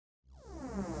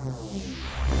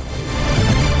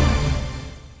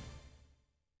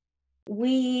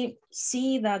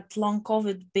see that long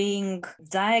COVID being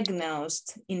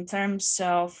diagnosed in terms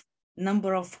of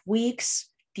number of weeks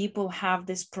people have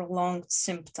these prolonged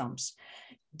symptoms.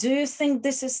 Do you think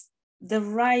this is the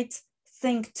right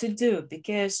thing to do?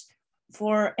 Because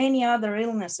for any other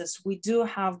illnesses, we do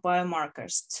have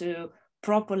biomarkers to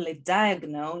properly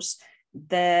diagnose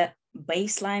the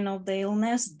baseline of the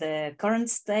illness, the current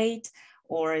state,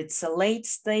 or it's a late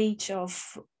stage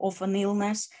of an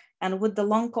illness. And with the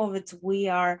long COVID, we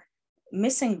are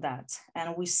missing that.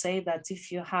 And we say that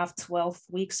if you have 12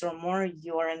 weeks or more,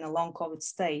 you are in a long COVID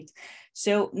state.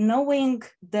 So knowing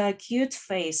the acute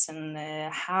phase and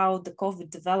how the COVID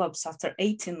develops after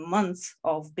 18 months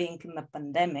of being in the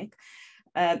pandemic,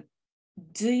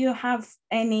 do you have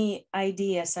any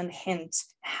ideas and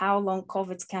hints how long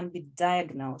COVID can be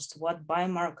diagnosed? What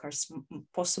biomarkers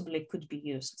possibly could be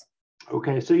used?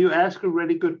 Okay, so you ask a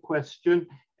really good question,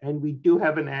 and we do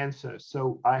have an answer.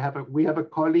 So we have a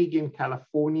colleague in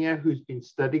California who's been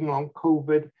studying long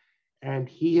COVID, and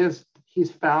he's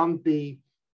found the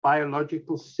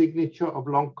biological signature of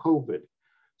long COVID.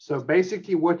 So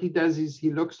basically what he does is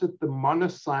he looks at the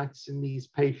monocytes in these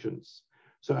patients.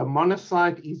 So a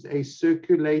monocyte is a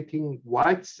circulating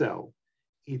white cell.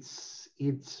 It's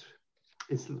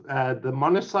the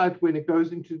monocyte, when it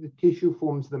goes into the tissue,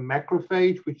 forms the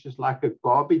macrophage, which is like a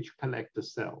garbage collector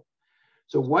cell.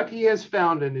 So what he has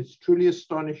found, and it's truly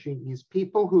astonishing, is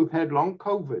people who've had long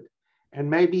COVID and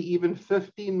maybe even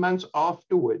 15 months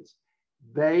afterwards,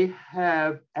 they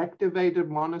have activated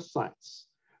monocytes.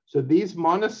 So these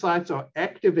monocytes are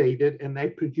activated and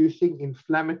they're producing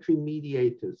inflammatory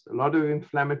mediators, a lot of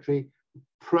inflammatory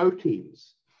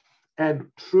proteins. And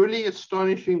truly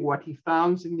astonishing, what he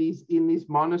found in these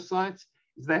monocytes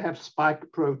is they have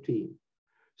spike protein.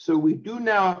 So we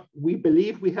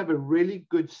believe we have a really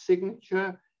good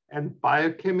signature and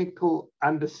biochemical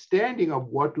understanding of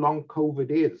what long COVID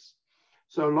is.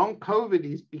 So long COVID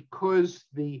is because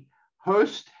the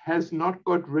host has not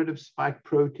got rid of spike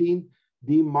protein.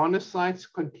 The monocytes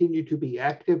continue to be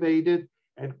activated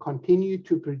and continue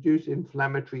to produce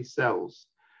inflammatory cells.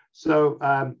 So,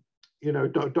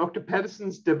 Dr.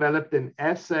 Patterson's developed an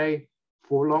assay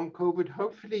for long COVID.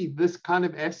 Hopefully this kind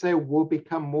of assay will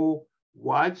become more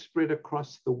widespread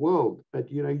across the world.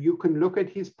 But, you can look at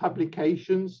his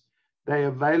publications. They're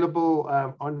available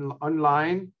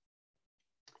online.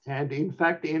 And in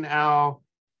fact, in our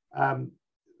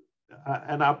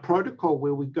protocol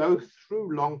where we go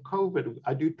through long COVID,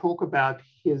 I do talk about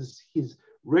his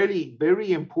really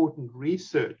very important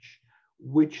research,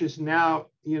 which is now,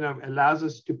 allows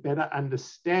us to better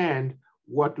understand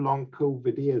what long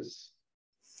COVID is.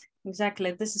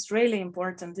 Exactly. This is really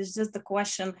important. It's just the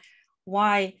question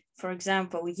why, for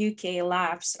example, UK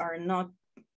labs are not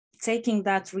taking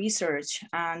that research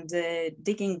and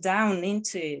digging down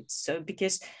into it. So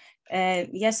because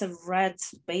yes, I've read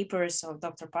papers of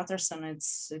Dr. Patterson.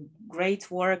 It's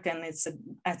great work, and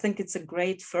I think it's a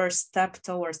great first step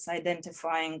towards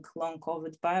identifying long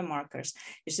COVID biomarkers.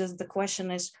 It's just the question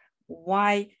is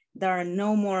why there are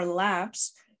no more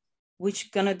labs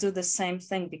which gonna do the same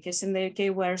thing, because in the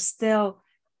UK we're still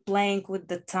playing with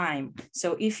the time.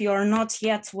 So if you're not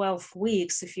yet 12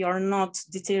 weeks, if you're not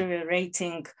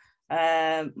deteriorating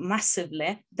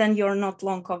massively, then you're not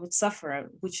long COVID sufferer,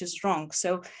 which is wrong.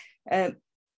 So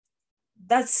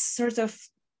that's sort of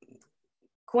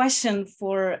question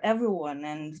for everyone.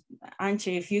 And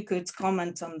Antje, if you could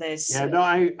comment on this. Yeah, no,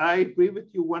 I agree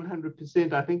with you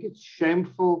 100%. I think it's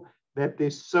shameful that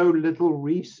there's so little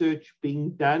research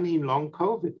being done in long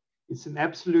COVID. It's an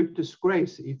absolute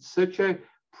disgrace. It's such a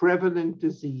prevalent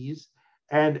disease.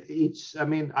 And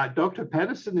Dr.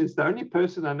 Patterson is the only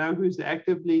person I know who's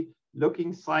actively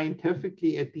looking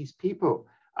scientifically at these people.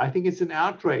 I think it's an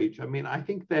outrage. I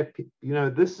think that,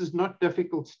 this is not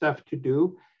difficult stuff to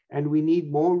do, and we need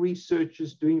more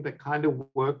researchers doing the kind of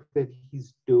work that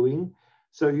he's doing.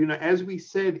 So, as we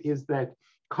said, is that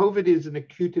COVID is an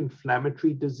acute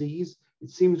inflammatory disease. It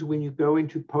seems when you go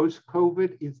into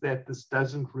post-COVID is that this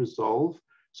doesn't resolve.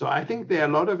 So I think there are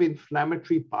a lot of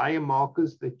inflammatory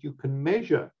biomarkers that you can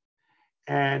measure,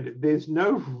 and there's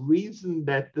no reason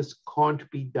that this can't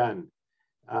be done.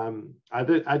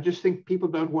 I just think people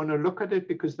don't want to look at it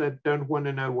because they don't want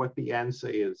to know what the answer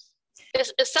is.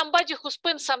 As somebody who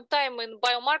spent some time in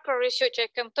biomarker research, I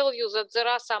can tell you that there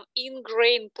are some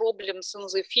ingrained problems in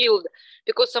the field,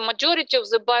 because the majority of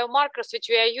the biomarkers which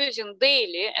we are using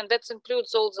daily, and that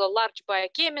includes all the large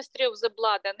biochemistry of the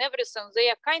blood and everything, they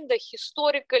are kind of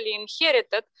historically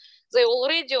inherited. They're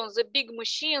already on the big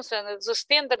machines, and the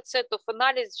standard set of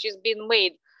analysis is being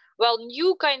made. While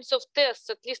new kinds of tests,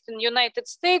 at least in the United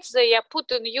States, they are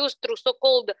put in use through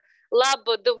so-called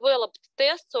lab-developed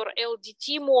tests or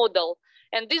LDT model.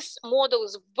 And this model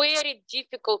is very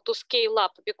difficult to scale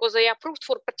up because they are approved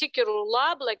for particular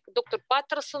lab, like Dr.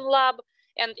 Patterson lab.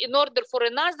 And in order for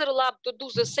another lab to do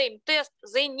the same test,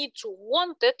 they need to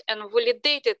want it and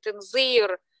validate it in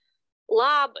their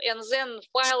lab and then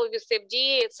file with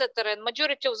FDA, etc. And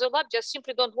majority of the lab just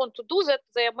simply don't want to do that.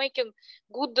 They are making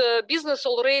good business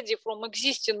already from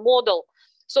existing model.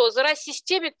 So there are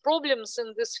systemic problems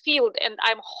in this field, and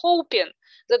I'm hoping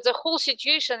that the whole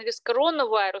situation with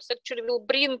coronavirus actually will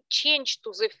bring change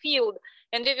to the field,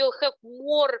 and we will have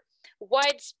more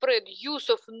widespread use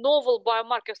of novel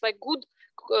biomarkers. Like good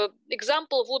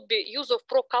example would be use of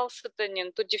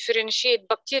procalcitonin to differentiate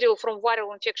bacterial from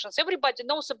viral infections. Everybody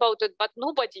knows about it, but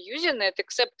nobody using it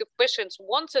except if patients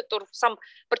want it or some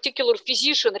particular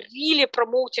physician really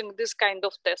promoting this kind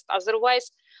of test.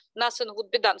 Otherwise, nothing would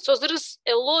be done. So there is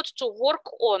a lot to work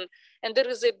on, and there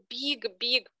is a big,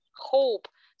 big hope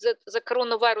that the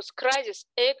coronavirus crisis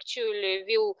actually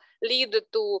will lead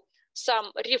to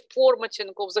some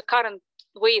reformatting of the current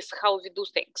ways how we do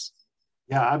things.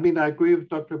 Yeah, I mean, I agree with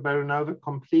Dr. Baranova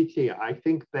completely. I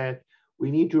think that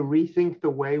we need to rethink the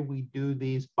way we do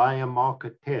these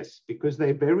biomarker tests because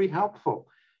they're very helpful.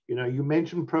 You know, you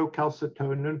mentioned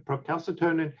procalcitonin.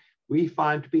 Procalcitonin we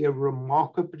find to be a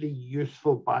remarkably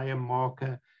useful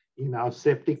biomarker in our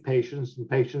septic patients and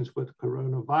patients with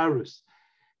coronavirus.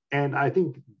 And I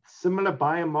think similar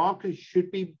biomarkers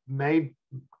should be made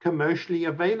commercially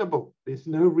available. There's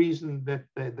no reason that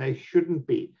they shouldn't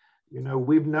be. You know,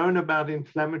 we've known about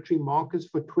inflammatory markers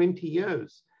for 20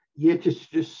 years, yet it's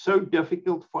just so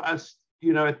difficult for us,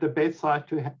 you know, at the bedside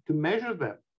to measure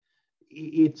them.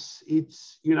 It's,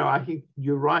 you know, I think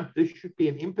you're right. This should be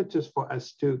an impetus for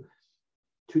us to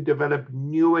develop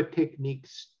newer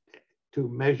techniques to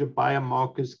measure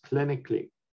biomarkers clinically.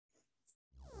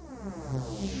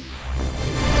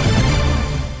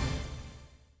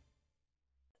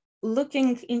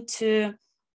 Looking into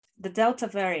the Delta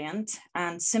variant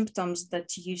and symptoms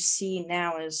that you see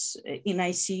now as in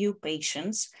ICU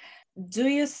patients, do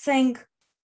you think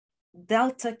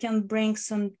Delta can bring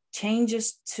some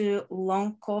changes to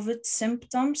long COVID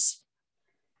symptoms?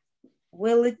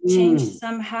 Will it change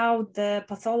somehow the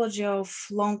pathology of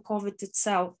long COVID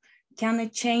itself? Can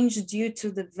it change due to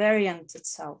the variant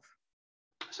itself?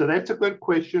 So that's a good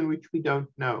question, which we don't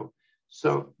know.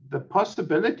 So the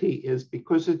possibility is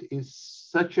because it is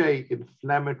such an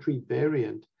inflammatory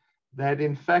variant that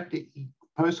in fact,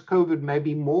 post-COVID may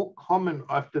be more common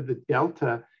after the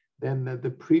Delta than the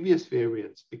previous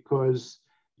variants because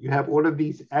you have all of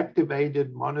these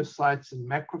activated monocytes and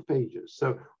macrophages.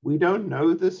 So we don't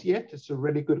know this yet. It's a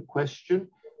really good question,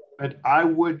 but I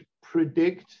would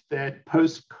predict that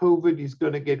post-COVID is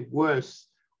going to get worse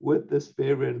with this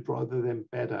variant rather than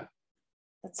better.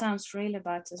 That sounds really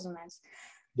bad, isn't it?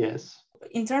 Yes.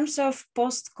 In terms of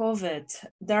post-COVID,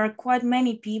 there are quite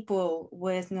many people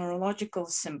with neurological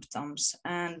symptoms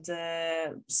and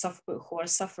who are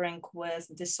suffering with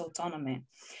dysautonomy.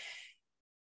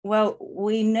 Well,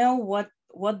 we know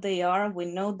what they are, we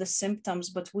know the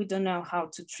symptoms, but we don't know how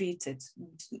to treat it.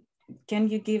 Can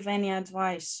you give any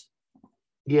advice?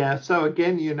 Yeah, so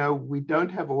again, you know, we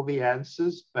don't have all the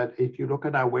answers, but if you look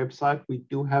at our website, we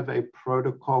do have a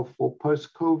protocol for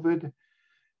post-COVID.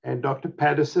 And Dr.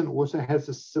 Patterson also has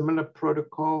a similar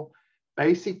protocol,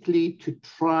 basically to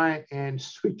try and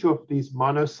switch off these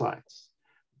monocytes.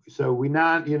 So we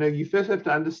now, you know, you first have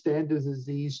to understand the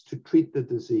disease to treat the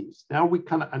disease. Now we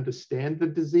kind of understand the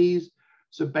disease.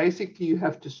 So basically you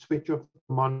have to switch off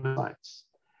the monocytes.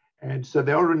 And so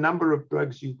there are a number of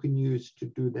drugs you can use to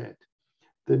do that.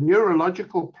 The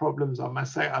neurological problems, I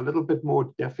must say, are a little bit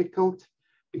more difficult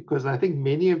because I think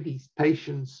many of these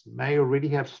patients may already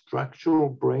have structural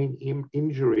brain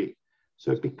injury.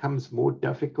 So it becomes more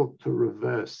difficult to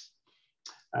reverse.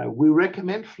 We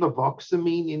recommend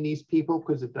fluvoxamine in these people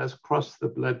because it does cross the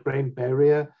blood-brain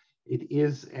barrier. It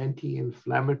is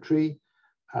anti-inflammatory.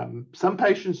 Some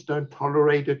patients don't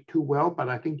tolerate it too well, but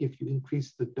I think if you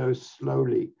increase the dose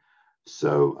slowly.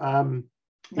 So,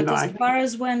 but as far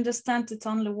as we understand, it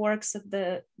only works at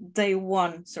the day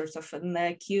one, sort of in the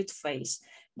acute phase.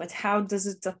 But how does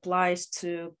it apply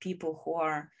to people who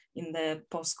are in the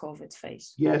post-COVID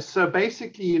phase? Yes, so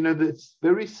basically, you know, that's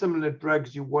very similar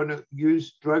drugs. You want to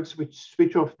use drugs which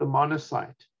switch off the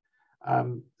monocyte.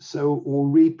 Or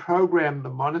reprogram the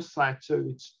monocyte so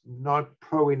it's not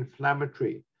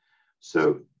pro-inflammatory.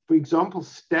 So, for example,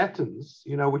 statins,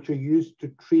 you know, which are used to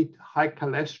treat high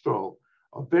cholesterol,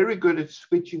 are very good at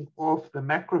switching off the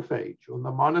macrophage or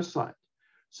the monocyte.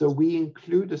 So we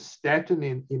include a statin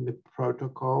in the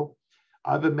protocol.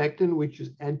 Ivermectin, which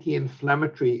is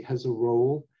anti-inflammatory, has a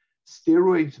role.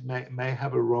 Steroids may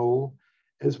have a role,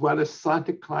 as well as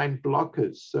cytokine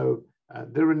blockers. So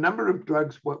there are a number of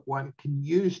drugs what one can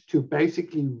use to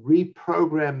basically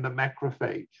reprogram the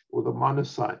macrophage or the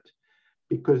monocyte,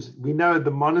 because we know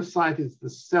the monocyte is the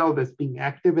cell that's being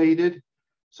activated.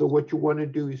 So what you want to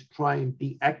do is try and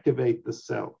deactivate the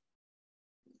cell.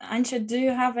 Anja, do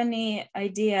you have any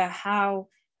idea how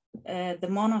the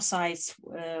monocytes,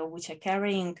 which are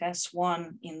carrying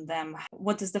S1 in them,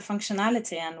 what is the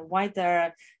functionality and why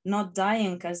they're not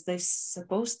dying as they're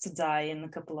supposed to die in a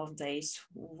couple of days?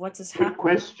 What is happening? Good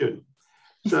question.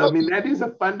 So, I mean, that is a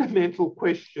fundamental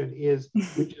question,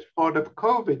 which is part of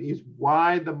COVID, is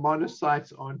why the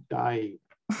monocytes aren't dying.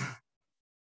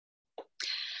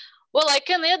 Well, I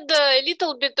can add a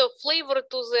little bit of flavor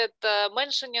to that,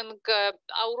 mentioning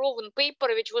our own paper,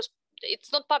 which was,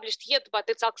 it's not published yet, but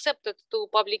it's accepted to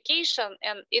publication,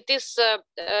 and it is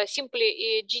simply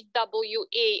a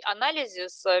GWA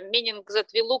analysis, meaning that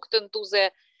we looked into the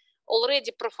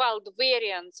already profiled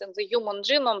variants in the human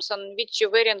genomes and which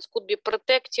variants could be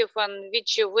protective and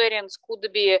which variants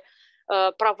could be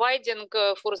providing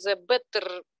for the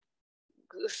better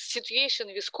situation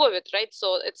with COVID, right?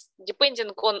 So it's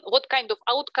depending on what kind of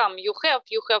outcome you have.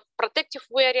 You have protective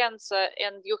variants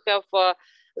and you have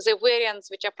the variants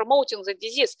which are promoting the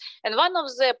disease. And one of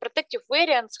the protective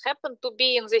variants happened to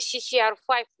be in the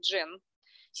CCR5 gene.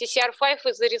 CCR5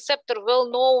 is a receptor well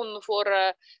known for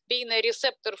being a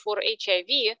receptor for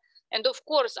HIV. And of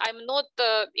course, I'm not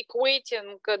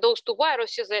equating those two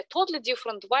viruses. They're totally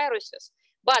different viruses.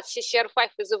 But CCR5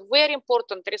 is a very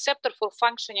important receptor for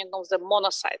functioning of the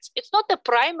monocytes. It's not a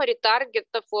primary target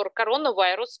for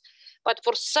coronavirus, but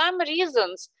for some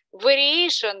reasons,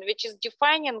 variation which is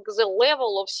defining the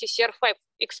level of CCR5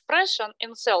 expression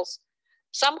in cells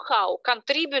somehow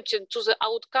contributing to the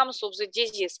outcomes of the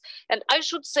disease. And I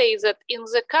should say that in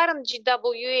the current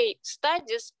GWA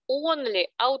studies, only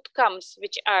outcomes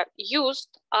which are used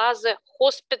are the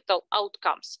hospital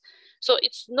outcomes. So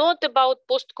it's not about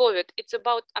post-COVID, it's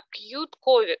about acute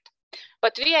COVID.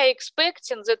 But we are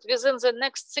expecting that within the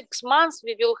next 6 months,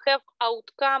 we will have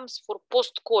outcomes for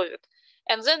post-COVID.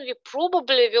 And then we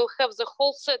probably will have the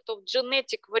whole set of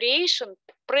genetic variation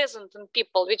present in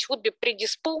people, which would be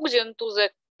predisposing to the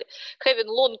having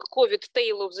long COVID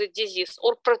tail of the disease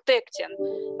or protecting,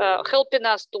 helping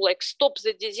us to like stop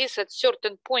the disease at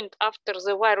certain point after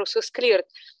the virus is cleared.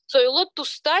 So a lot to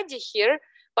study here,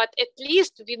 but at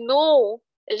least we know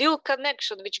a little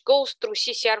connection which goes through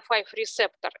CCR5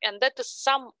 receptor, and that is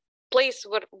some place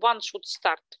where one should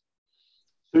start.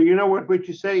 So you know what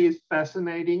you say is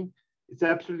fascinating. It's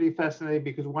absolutely fascinating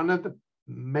because one of the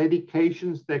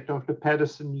medications that Dr.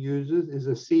 Patterson uses is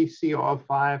a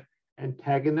CCR5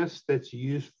 antagonist that's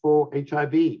used for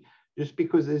HIV. Just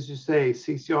because, as you say,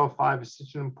 CCR5 is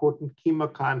such an important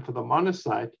chemokine for the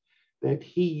monocyte, that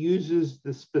he uses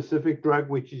the specific drug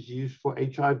which is used for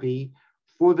HIV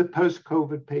for the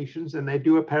post-COVID patients, and they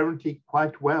do apparently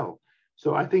quite well.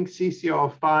 So I think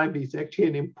CCR5 is actually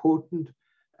an important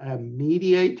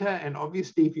mediator, and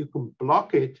obviously if you can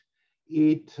block it,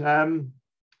 it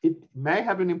may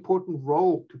have an important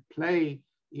role to play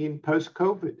in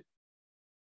post-COVID.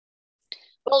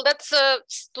 Well, that's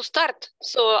to start.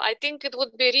 So I think it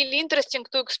would be really interesting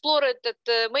to explore it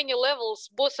at many levels,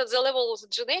 both at the level of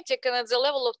genetic and at the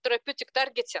level of therapeutic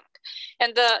targeting.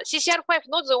 And CCR5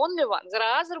 not the only one. There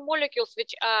are other molecules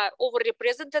which are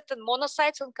overrepresented in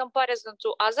monocytes in comparison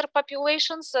to other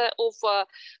populations of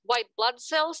white blood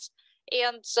cells.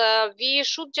 And we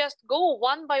should just go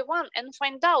one by one and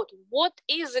find out what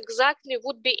is exactly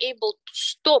would be able to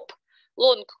stop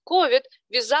long COVID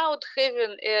without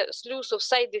having a slew of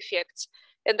side effects.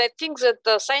 And I think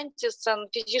that scientists and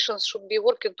physicians should be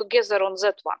working together on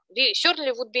that one. We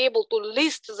certainly would be able to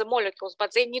list the molecules,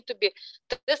 but they need to be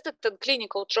tested in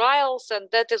clinical trials, and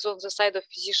that is on the side of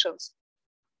physicians.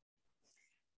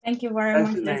 Thank you very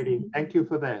much. Fascinating. Thank you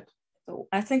for that. So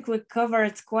I think we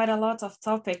covered quite a lot of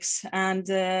topics, and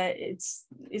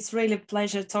it's really a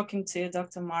pleasure talking to you,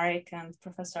 Dr. Marik and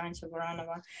Professor Anja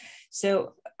Baranova.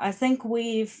 So I think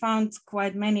we found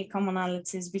quite many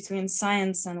commonalities between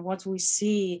science and what we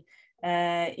see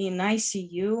in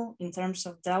ICU in terms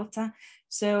of Delta.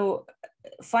 So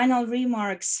final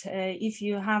remarks, if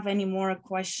you have any more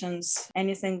questions,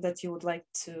 anything that you would like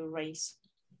to raise.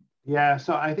 Yeah,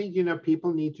 so I think,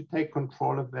 people need to take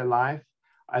control of their life.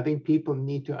 I think people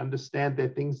need to understand there are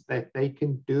things that they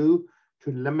can do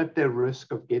to limit their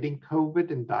risk of getting COVID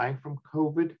and dying from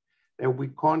COVID. That we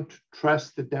can't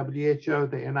trust the WHO,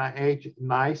 the NIH,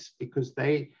 NICE, because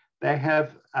they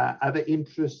have other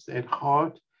interests at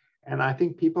heart. And I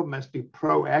think people must be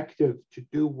proactive to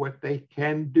do what they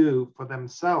can do for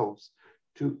themselves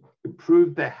to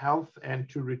improve their health and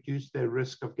to reduce their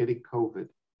risk of getting COVID.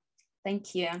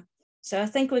 Thank you. So I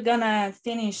think we're gonna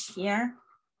finish here,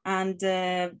 and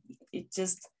it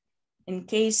just, in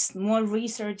case more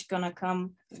research gonna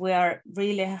come, we are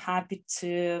really happy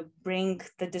to bring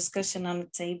the discussion on the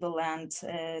table and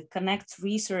connect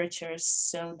researchers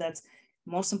so that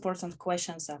most important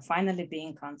questions are finally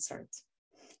being answered.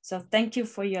 So thank you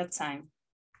for your time.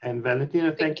 And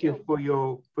Valentina, thank you for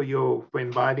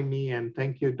inviting me, and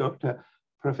thank you,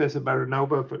 Professor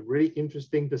Baranova, for a really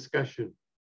interesting discussion.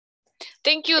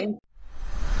 Thank you.